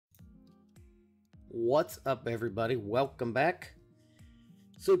What's up, everybody? Welcome back.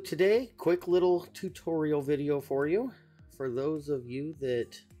 So today, quick little tutorial video for you. For those of you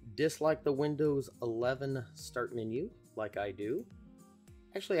that dislike the Windows 11 start menu like I do.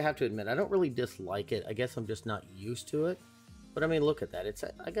 Actually, I have to admit, I don't really dislike it. I guess I'm just not used to it. But I mean, look at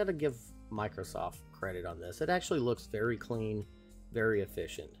that. I gotta give Microsoft credit on this. It actually looks very clean, very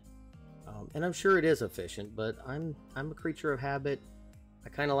efficient. And I'm sure it is efficient, but I'm a creature of habit. I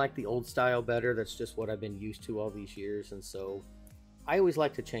kind of like the old style better. That's just what I've been used to all these years, and so I always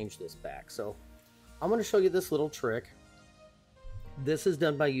like to change this back. So I'm going to show you this little trick. This is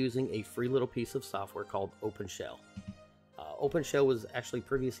done by using a free little piece of software called OpenShell. OpenShell was actually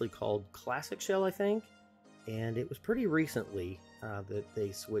previously called Classic Shell, I think, and it was pretty recently that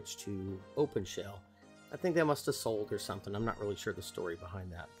they switched to OpenShell. I think they must have sold or something. I'm not really sure the story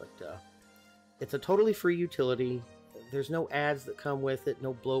behind that, but it's a totally free utility. There's no ads that come with it,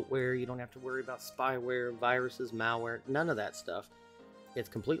 no bloatware. You don't have to worry about spyware, viruses, malware, none of that stuff. It's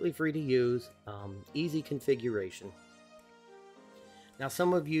completely free to use, easy configuration. Now,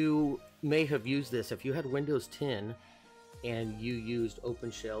 some of you may have used this. If you had Windows 10 and you used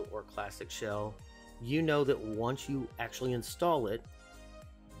OpenShell or Classic Shell, you know that once you actually install it,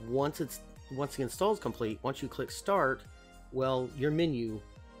 once the install is complete, once you click Start, well, your menu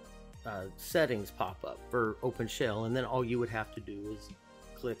settings pop up for OpenShell, and then all you would have to do is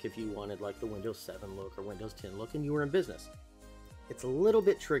click if you wanted like the Windows 7 look or Windows 10 look, and you were in business. It's a little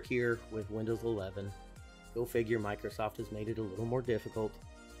bit trickier with Windows 11. Go figure, Microsoft has made it a little more difficult,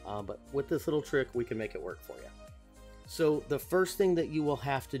 but with this little trick we can make it work for you. So the first thing that you will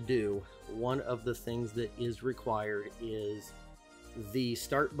have to do, one of the things that is required, is the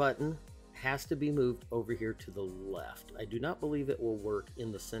Start button has to be moved over here to the left. I do not believe it will work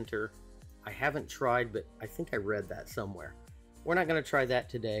in the center. I haven't tried, but I think I read that somewhere. We're not going to try that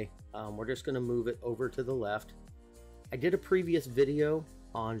today. We're just going to move it over to the left. I did a previous video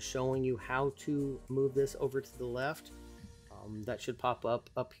on showing you how to move this over to the left. That should pop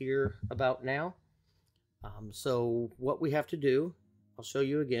up here about now. So what we have to do, I'll show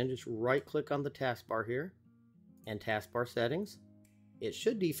you again. Just right click on the taskbar here and taskbar settings. It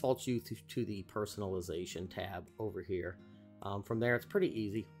should default you to the personalization tab over here. From there, it's pretty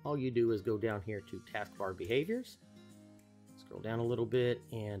easy. All you do is go down here to taskbar behaviors, scroll down a little bit,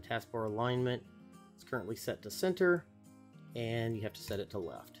 and taskbar alignment. It's currently set to center, and you have to set it to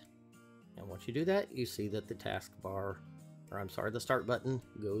left. And once you do that, you see that the taskbar, or I'm sorry, the Start button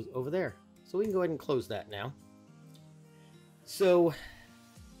goes over there. So we can go ahead and close that now. So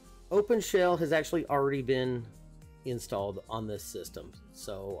OpenShell has actually already been installed on this system,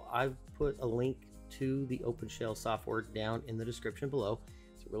 so I've put a link to the OpenShell software down in the description below.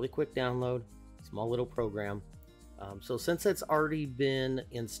 It's a really quick download, small little program. So since it's already been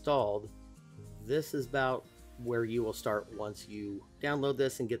installed, this is about where you will start once you download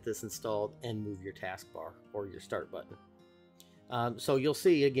this and get this installed and move your taskbar or your Start button. So you'll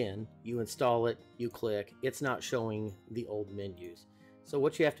see again, you install it, you click, it's not showing the old menus. So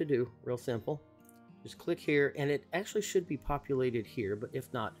what you have to do, real simple, just click here, and it actually should be populated here, but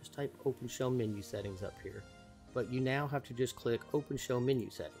if not, just type OpenShell menu settings up here. But you now have to just click OpenShell menu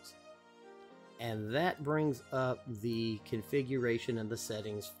settings. And that brings up the configuration and the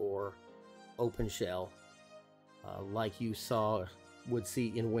settings for OpenShell, like you would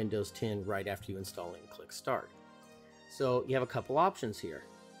see in Windows 10 right after you install it and click Start. So you have a couple options here.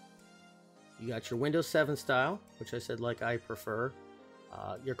 You got your Windows 7 style, which I said like I prefer.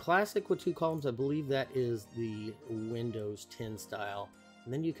 Your Classic with 2 columns, I believe that is the Windows 10 style.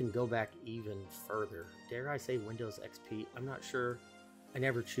 And then you can go back even further. Dare I say Windows XP? I'm not sure. I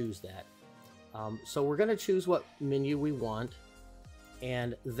never choose that. So we're going to choose what menu we want.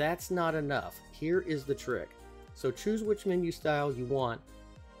 And that's not enough. Here is the trick. So choose which menu style you want.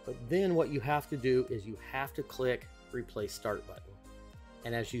 But then what you have to do is you have to click Replace Start button.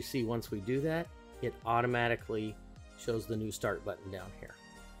 And as you see, once we do that, it automatically shows the new Start button down here.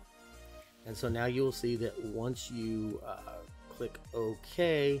 And so now you will see that once you click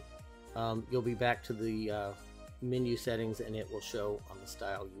OK, you'll be back to the menu settings, and it will show on the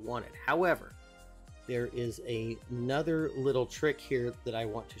style you wanted. However, there is another little trick here that I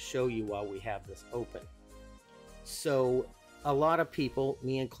want to show you while we have this open. So a lot of people,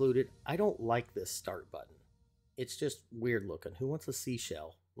 me included, I don't like this Start button. It's just weird looking. Who wants a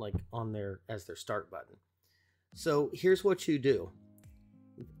seashell like on there as their Start button? So here's what you do.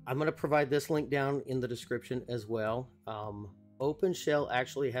 I'm going to provide this link down in the description as well. OpenShell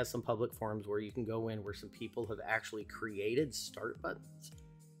actually has some public forums where you can go in where some people have actually created Start buttons.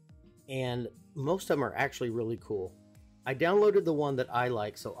 And most of them are actually really cool. I downloaded the one that I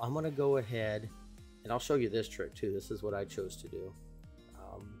like, so I'm going to go ahead And I'll show you this trick too. This is what I chose to do.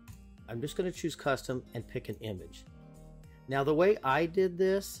 I'm just going to choose custom and pick an image. Now the way I did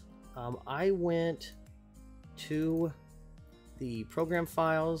this, I went to the program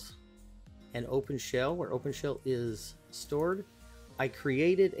files and OpenShell, where OpenShell is stored. I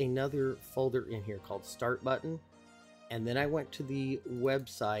created another folder in here called Start Button, and then I went to the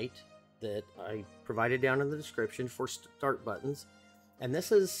website that I provided down in the description for Start Buttons. And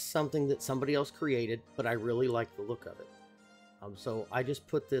this is something that somebody else created, but I really like the look of it. So I just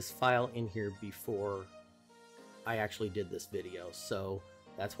put this file in here before I actually did this video. So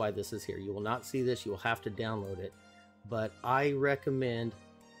that's why this is here. You will not see this. You will have to download it. But I recommend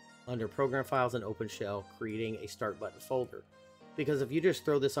under Program Files and OpenShell creating a Start Button folder. Because if you just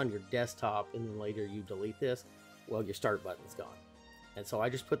throw this on your desktop and then later you delete this, well, your Start Button's gone. And so I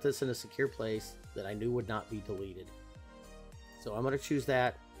just put this in a secure place that I knew would not be deleted. So I'm going to choose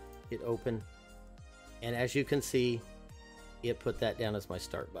that, hit open, and as you can see, it put that down as my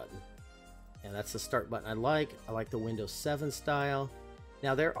Start Button. And that's the Start Button I like. I like the Windows 7 style.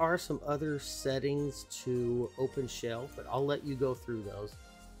 Now there are some other settings to OpenShell, but I'll let you go through those.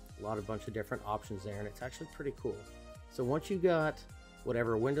 A bunch of different options there, and it's actually pretty cool. So once you got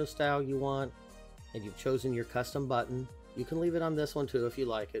whatever Windows style you want, and you've chosen your custom button, you can leave it on this one too if you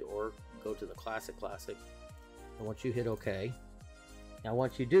like it, or go to the classic. And once you hit OK, now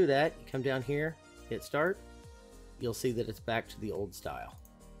once you do that, you come down here, hit start, you'll see that it's back to the old style.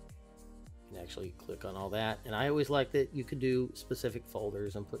 You can actually click on all that, and I always like that you could do specific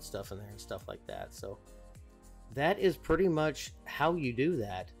folders and put stuff in there and stuff like that. So that is pretty much how you do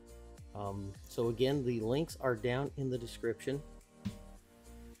that. So again, the links are down in the description,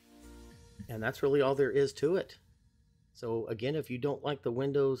 and that's really all there is to it. So again, if you don't like the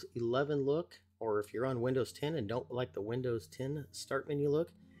Windows 11 look, or if you're on Windows 10 and don't like the Windows 10 start menu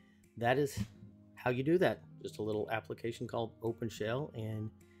look, that is how you do that. Just a little application called OpenShell, and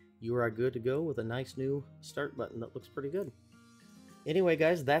you are good to go with a nice new start button that looks pretty good. Anyway,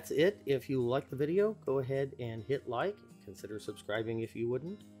 guys, that's it. If you like the video, go ahead and hit like. Consider subscribing if you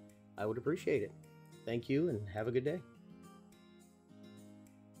wouldn't. I would appreciate it. Thank you, and have a good day.